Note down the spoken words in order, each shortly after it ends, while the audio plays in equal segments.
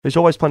there's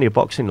always plenty of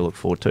boxing to look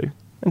forward to.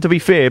 And to be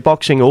fair,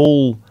 boxing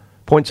all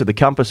points of the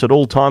compass at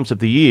all times of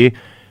the year.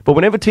 But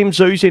whenever Tim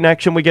Tszyu's in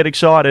action, we get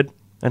excited.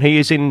 And he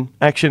is in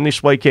action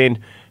this weekend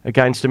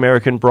against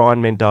American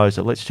Brian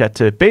Mendoza. Let's chat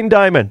to Ben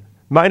Damon,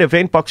 main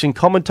event boxing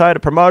commentator,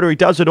 promoter. He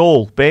does it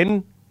all.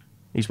 Ben,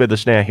 he's with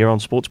us now here on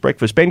Sports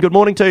Breakfast. Ben, good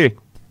morning to you.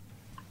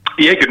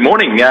 Yeah, good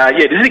morning.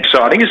 It is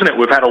exciting, isn't it?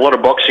 We've had a lot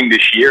of boxing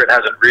this year. It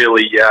hasn't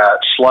really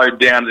slowed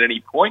down at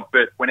any point,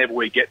 but whenever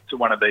we get to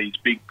one of these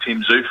big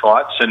Tim Tszyu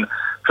fights, and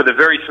for the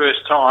very first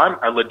time,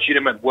 a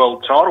legitimate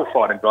world title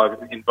fight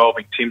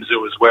involving Tim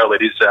Tszyu as well,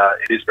 it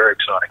is very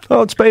exciting.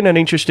 Well, it's been an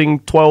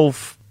interesting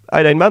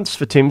 18 months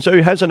for Tim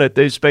Tszyu, hasn't it?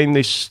 There's been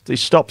this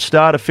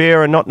stop-start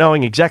affair and not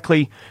knowing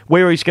exactly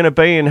where he's going to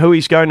be and who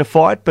he's going to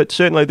fight, but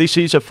certainly this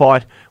is a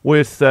fight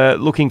worth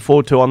looking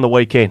forward to on the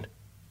weekend.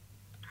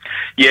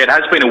 Yeah, it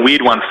has been a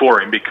weird one for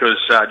him because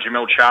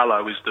Jamel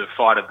Charlo is the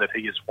fighter that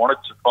he has wanted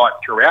to fight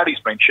throughout. He's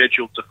been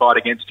scheduled to fight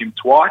against him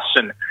twice,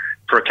 and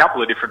for a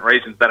couple of different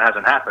reasons that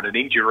hasn't happened. An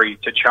injury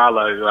to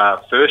Charlo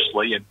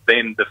firstly, and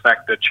then the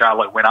fact that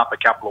Charlo went up a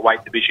couple of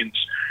weight divisions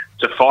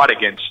to fight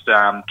against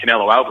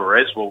Canelo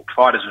Alvarez. Well,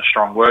 fight is a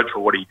strong word for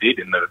what he did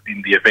in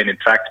the event, in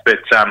fact. But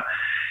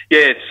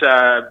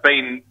it's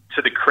been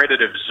to the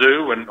credit of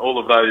Tszyu and all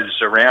of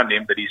those around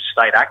him that he's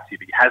stayed active.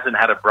 He hasn't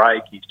had a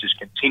break. He's just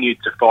continued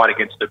to fight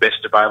against the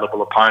best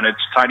available opponents.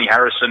 Tony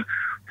Harrison,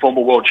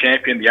 former world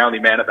champion, the only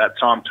man at that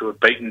time to have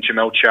beaten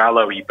Jamel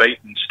Charlo. He beat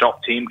and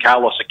stopped him.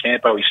 Carlos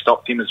Ocampo, he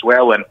stopped him as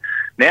well. And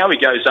now he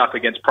goes up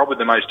against probably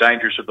the most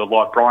dangerous of the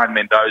lot, Brian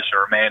Mendoza,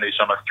 a man who's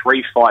on a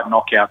 3-fight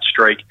knockout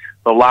streak.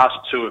 The last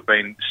two have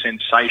been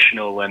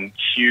sensational and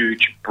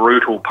huge,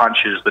 brutal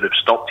punches that have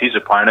stopped his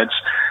opponents.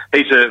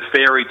 He's a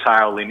fairy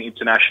tale in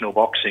international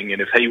boxing,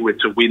 and if he were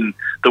to win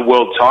the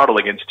world title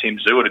against Tim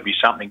Tszyu, it'd be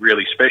something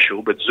really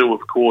special. But Tszyu,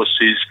 of course,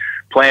 is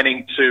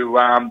planning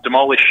to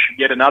demolish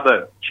yet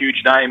another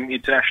huge name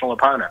international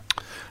opponent.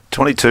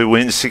 22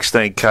 wins,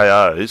 16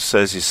 KOs.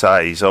 As you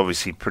say, he's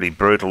obviously pretty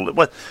brutal.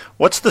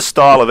 What's the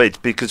style of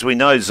each? Because we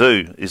know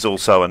Tszyu is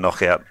also a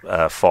knockout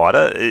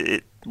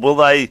fighter. Will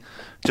they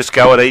just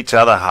go at each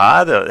other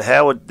hard?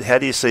 How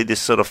do you see this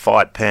sort of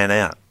fight pan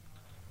out?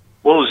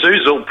 Well,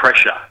 Tszyu's all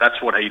pressure.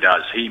 That's what he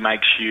does. He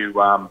makes you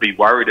be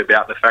worried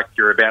about the fact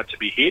you're about to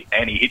be hit,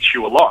 and he hits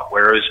you a lot.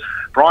 Whereas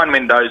Brian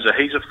Mendoza,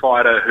 he's a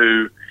fighter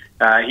who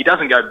he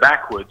doesn't go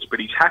backwards, but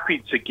he's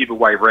happy to give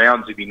away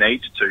rounds if he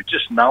needs to,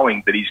 just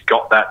knowing that he's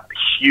got that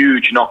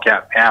huge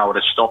knockout power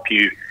to stop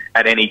you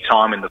at any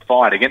time in the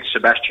fight. Against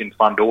Sebastian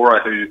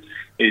Fundora, who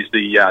is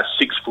the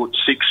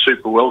 6'6"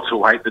 super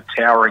welterweight, the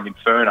towering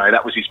inferno,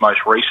 that was his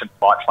most recent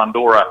fight.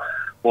 Fundora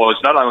was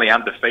not only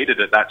undefeated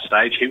at that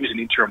stage, he was an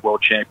interim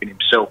world champion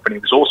himself, and he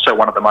was also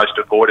one of the most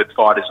avoided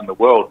fighters in the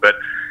world. But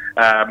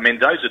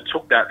Mendoza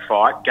took that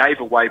fight, gave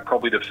away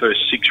probably the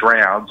first 6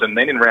 rounds, and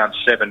then in round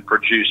 7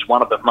 produced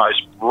one of the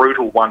most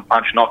brutal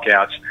one-punch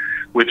knockouts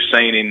we've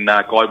seen in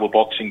global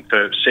boxing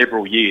for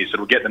several years.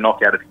 It'll get the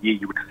knockout of the year,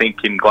 you would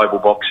think, in global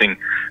boxing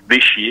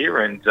this year,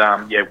 and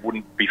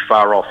wouldn't be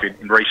far off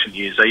in recent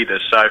years either.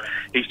 So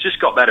he's just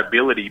got that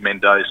ability,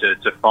 Mendoza,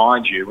 to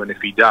find you, and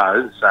if he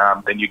does,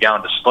 then you're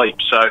going to sleep.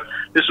 So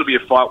this will be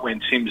a fight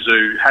when Tim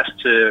Tszyu has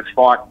to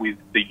fight with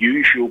the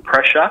usual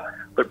pressure,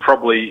 but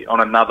probably on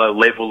another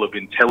level of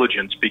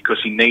intelligence, because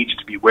he needs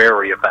to be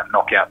wary of that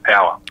knockout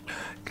power.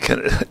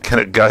 Can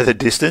it go the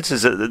distance?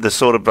 Is it the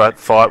sort of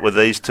fight with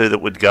these two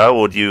that would go,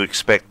 or do you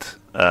expect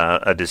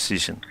a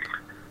decision?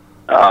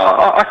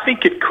 I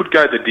think it could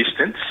go the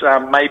distance.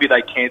 Maybe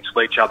they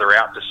cancel each other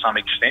out to some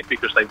extent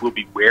because they will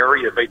be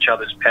wary of each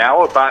other's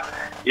power. But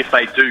if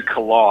they do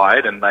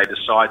collide and they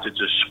decide to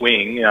just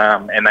swing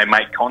and they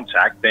make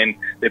contact, then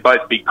they're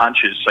both big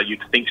punches, so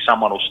you'd think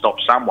someone will stop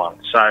someone.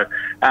 So,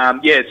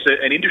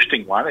 it's an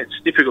interesting one. It's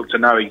difficult to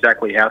know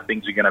exactly how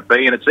things are going to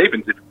be, and it's even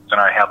difficult to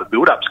know how the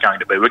build-up's going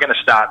to be. We're going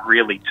to start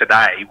really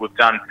today. We've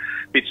done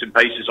bits and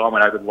pieces. I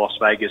went over to Las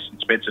Vegas and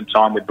spent some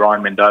time with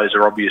Brian Mendoza,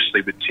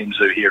 obviously with Tim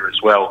Tszyu here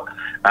as well.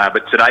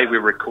 But today we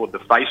record the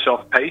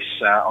face-off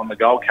piece on the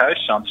Gold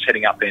Coast, so I'm just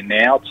heading up there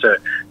now to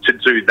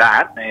do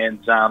that. And,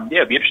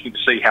 it'll be interesting to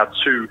see how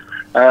two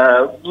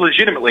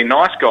legitimately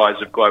nice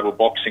guys of global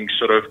boxing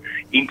sort of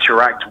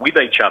interact with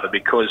each other,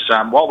 because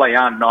while they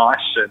are nice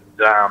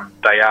and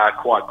they are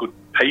quite good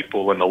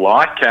people and the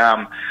like,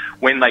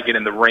 when they get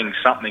in the ring,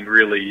 something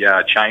really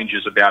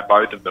changes about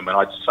both of them. And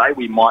I'd say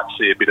we might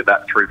see a bit of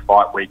that through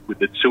fight week, with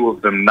the two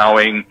of them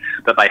knowing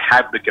that they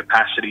have the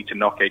capacity to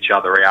knock each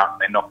other out.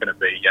 They're not going to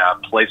be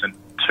pleasant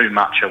too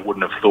much, I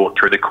wouldn't have thought,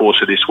 through the course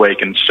of this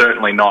week, and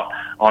certainly not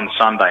on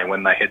Sunday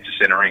when they head to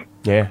centre ring.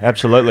 Yeah,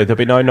 absolutely. There'll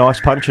be no nice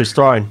punches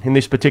thrown in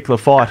this particular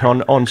fight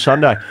on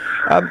Sunday.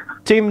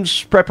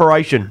 Tim's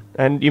preparation,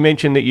 and you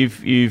mentioned that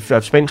you've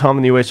spent time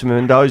in the US with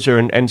Mendoza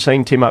and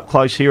seen Tim up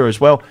close here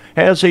as well.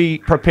 How's he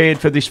prepared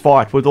for this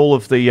fight with all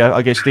of the,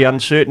 the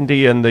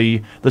uncertainty and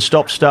the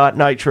stop-start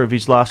nature of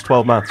his last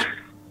 12 months?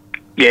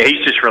 Yeah,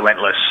 he's just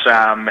relentless.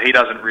 He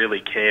doesn't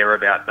really care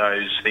about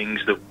those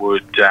things that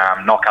would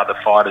knock other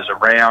fighters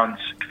around.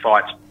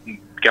 Fights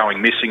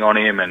going missing on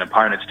him and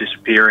opponents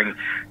disappearing,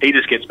 he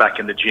just gets back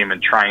in the gym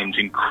and trains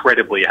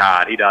incredibly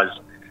hard. He does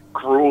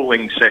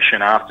grueling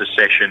session after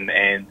session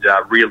and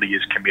really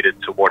is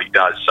committed to what he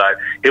does. So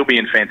he'll be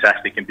in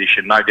fantastic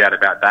condition, no doubt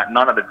about that.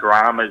 None of the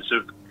dramas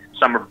of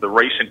some of the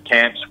recent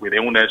camps with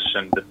illness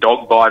and the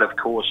dog bite, of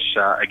course,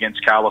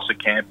 against Carlos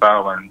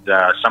Ocampo and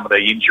some of the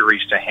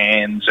injuries to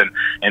hands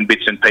and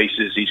bits and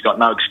pieces. He's got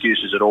no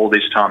excuses at all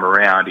this time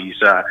around. He's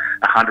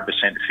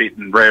 100% fit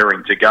and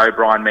raring to go.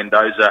 Brian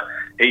Mendoza,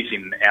 he's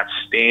in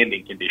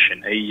outstanding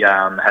condition. He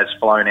has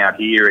flown out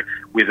here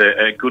with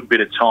a good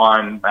bit of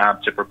time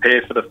to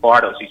prepare for the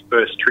fight. It was his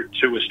first trip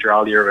to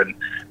Australia, and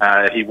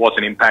he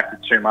wasn't impacted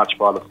too much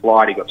by the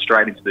flight. He got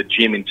straight into the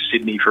gym in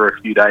Sydney for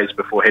a few days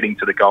before heading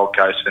to the Gold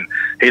Coast, and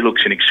he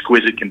looks in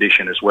exquisite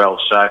condition as well.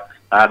 So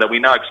there'll be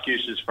no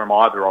excuses from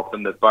either of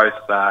them. That both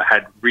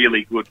had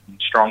really good and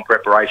strong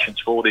preparations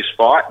for this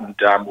fight, and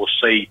we'll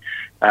see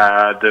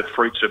the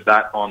fruits of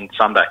that on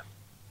Sunday.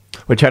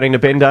 We're chatting to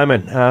Ben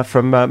Damon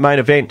from Main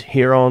Event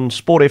here on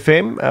Sport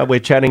FM. We're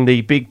chatting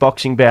the big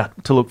boxing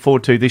bout to look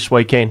forward to this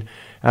weekend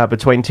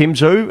between Tim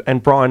Tszyu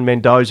and Brian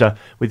Mendoza,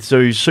 with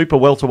Tszyu's super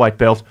welterweight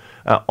belt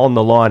on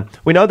the line.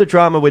 We know the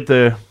drama with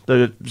the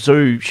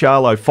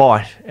Tszyu-Charlo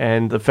fight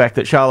and the fact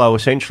that Charlo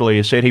essentially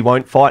has said he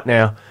won't fight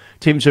now.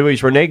 Tim Tszyu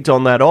is reneged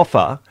on that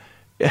offer.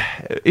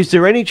 Is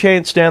there any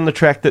chance down the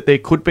track that there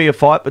could be a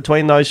fight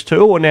between those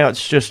two, or now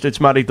it's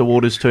muddied the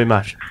waters too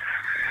much?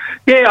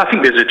 Yeah, I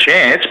think there's a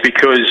chance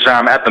because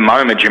at the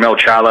moment Jamel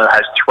Charlo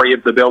has 3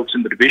 of the belts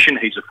in the division.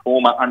 He's a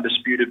former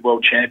undisputed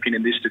world champion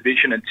in this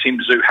division, and Tim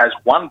Tszyu has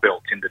 1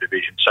 belt in the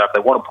division. So if they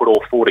want to put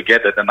all 4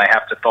 together, then they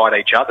have to fight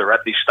each other at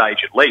this stage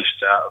at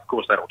least. Of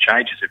course, that'll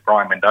change if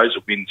Brian Mendoza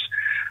wins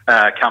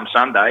come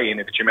Sunday,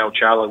 and if Jamel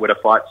Charlo were to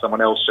fight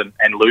someone else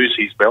and lose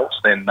his belts,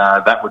 then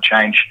that would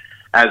change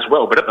as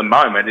well. But at the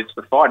moment, it's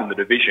the fight in the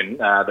division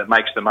that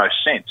makes the most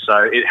sense. So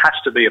it has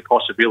to be a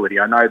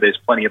possibility. I know there's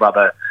plenty of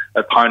other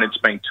opponents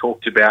being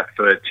talked about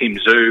for Tim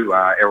Tszyu,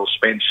 Errol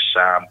Spence,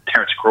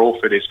 Terence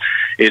Crawford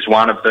is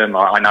one of them.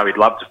 I know he'd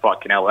love to fight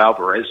Canelo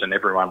Alvarez, and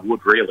everyone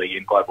would really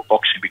in global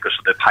boxing because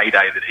of the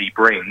payday that he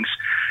brings.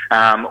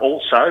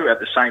 Also,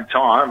 at the same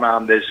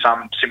time, there's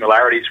some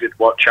similarities with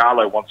what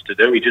Charlo wants to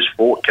do. He just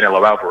fought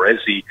Canelo Alvarez.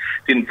 He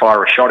didn't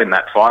fire a shot in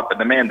that fight, but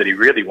the man that he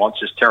really wants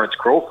is Terence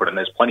Crawford, and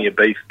there's plenty of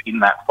beef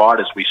in that fight,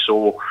 as we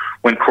saw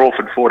when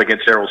Crawford fought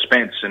against Errol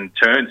Spence and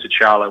turned to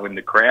Charlo in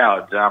the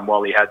crowd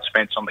while he had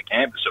Spence on the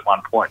canvas at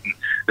one point and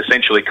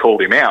essentially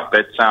called him out.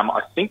 But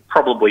I think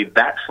probably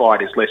that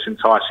fight is less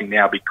enticing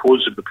now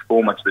because of the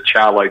performance that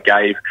Charlo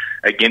gave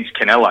against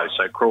Canelo.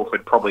 So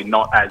Crawford probably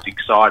not as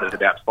excited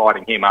about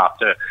fighting him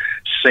after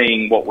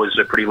seeing what was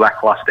a pretty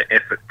lackluster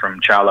effort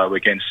from Charlo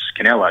against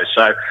Canelo.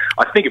 So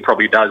I think it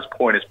probably does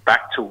point us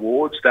back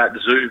towards that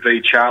Tszyu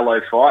v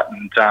Charlo fight.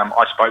 And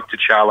I spoke to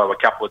Charlo a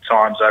couple of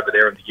times over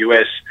there in the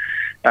US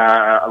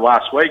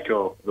last week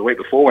or the week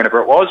before,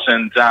 whenever it was,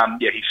 and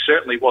he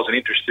certainly wasn't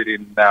interested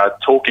in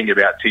talking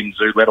about Tim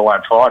Tszyu, let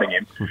alone fighting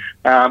him.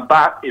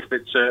 But if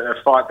it's a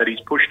fight that he's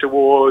pushed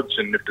towards,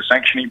 and if the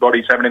sanctioning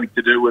bodies have anything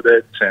to do with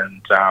it,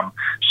 and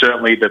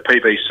certainly the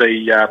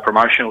PBC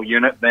promotional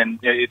unit, then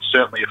it's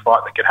certainly a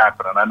fight that could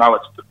happen. And I know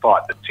it's the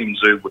fight that Tim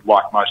Tszyu would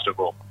like most of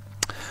all.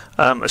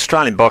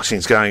 Australian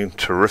boxing's going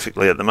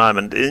terrifically at the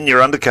moment. In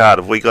your undercard,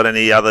 have we got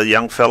any other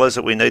young fellas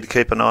that we need to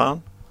keep an eye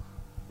on?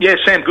 Yeah,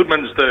 Sam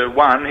Goodman's the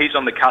one. He's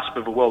on the cusp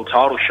of a world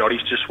title shot.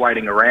 He's just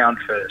waiting around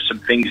for some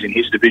things in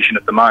his division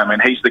at the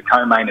moment. He's the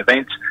co-main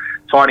event,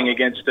 fighting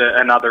against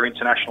another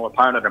international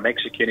opponent, a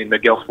Mexican in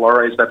Miguel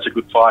Flores. That's a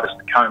good fight as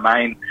the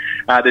co-main.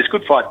 There's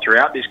good fights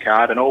throughout this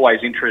card, and always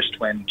interest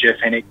when Jeff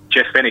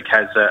Fennick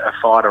has a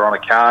fighter on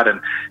a card,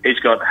 and he's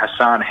got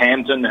Hassan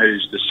Hamdan,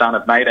 who's the son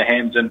of Nader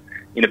Hamdan,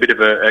 in a bit of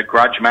a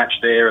grudge match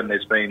there, and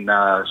there's been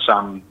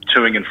some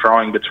toing and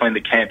froing between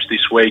the camps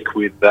this week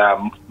with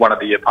one of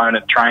the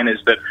opponent trainers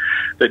that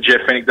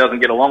Jeff Fennick doesn't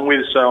get along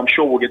with, so I'm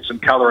sure we'll get some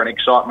colour and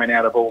excitement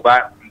out of all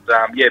that.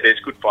 There's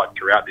good fight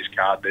throughout this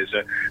card. There's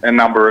a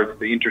number of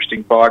the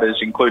interesting fighters,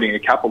 including a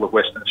couple of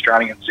Western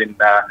Australians in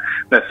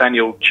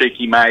Nathaniel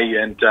Cheeky May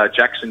and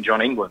Jackson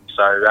John England.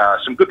 So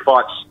some good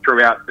fights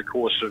throughout the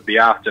course of the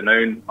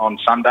afternoon on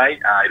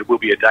Sunday. It will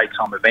be a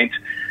daytime event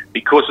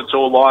because it's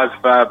all live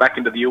back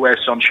into the US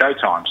on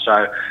Showtime.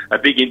 So a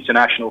big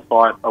international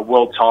fight, a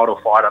world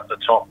title fight up the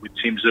top with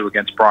Tim Tszyu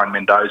against Brian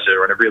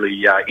Mendoza, and a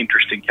really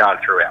interesting card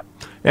throughout.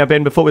 Now,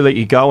 Ben, before we let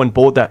you go and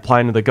board that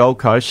plane to the Gold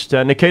Coast,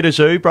 Nikita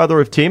Tszyu, brother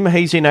of Tim,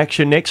 he's in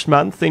action next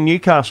month in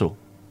Newcastle.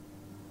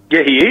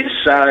 Yeah, he is.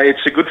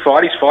 It's a good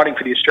fight. He's fighting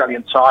for the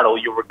Australian title.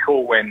 You'll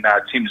recall when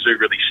Tim Tszyu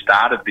really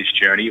started this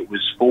journey, it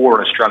was for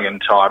an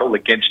Australian title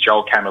against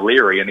Joel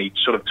Camilleri, and he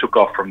sort of took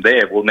off from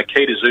there. Well,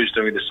 Nikita Tszyu's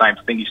doing the same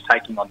thing. He's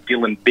taking on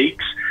Dylan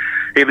Biggs.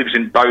 He lives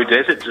in Bow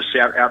Desert, just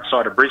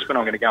outside of Brisbane.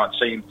 I'm going to go and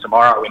see him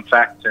tomorrow, in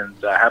fact, and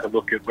have a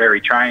look at where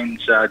he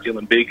trains.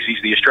 Dylan Biggs,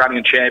 he's the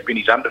Australian champion.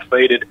 He's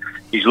undefeated.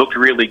 He's looked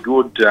really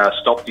good,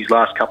 stopped his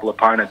last couple of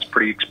opponents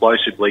pretty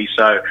explosively.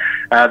 So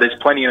there's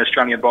plenty in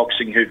Australian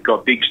boxing who've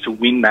got Biggs to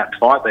win that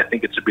fight. They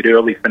think it's a bit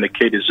early for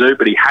Nikita Tszyu,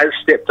 but he has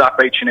stepped up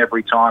each and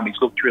every time. He's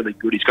looked really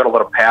good. He's got a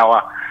lot of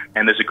power,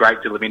 and there's a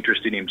great deal of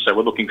interest in him. So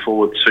we're looking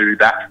forward to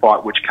that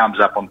fight, which comes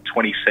up on the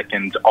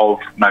 22nd of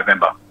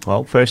November.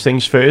 Well, first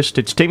things first,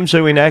 it's Tim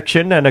Tszyu in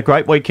action and a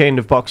great weekend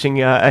of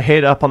boxing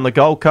ahead up on the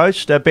Gold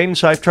Coast. Ben,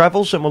 safe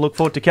travels, and we'll look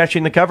forward to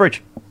catching the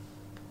coverage.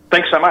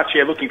 Thanks so much.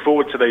 Yeah, looking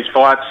forward to these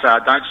fights.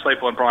 Don't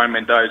sleep on Brian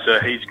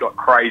Mendoza. He's got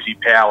crazy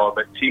power,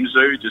 but Tim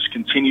Tszyu just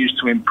continues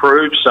to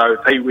improve. So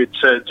if he would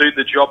do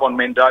the job on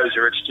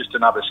Mendoza, it's just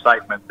another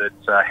statement that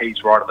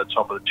he's right at the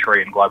top of the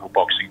tree in global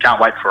boxing.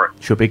 Can't wait for it.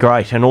 Should be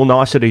great, and all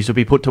niceties will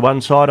be put to one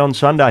side on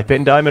Sunday.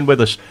 Ben Damon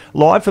with us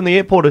live from the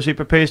airport as he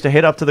prepares to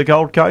head up to the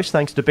Gold Coast.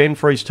 Thanks to Ben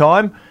for his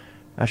time.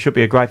 Should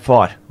be a great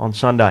fight on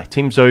Sunday.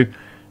 Tim Tszyu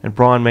and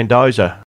Brian Mendoza.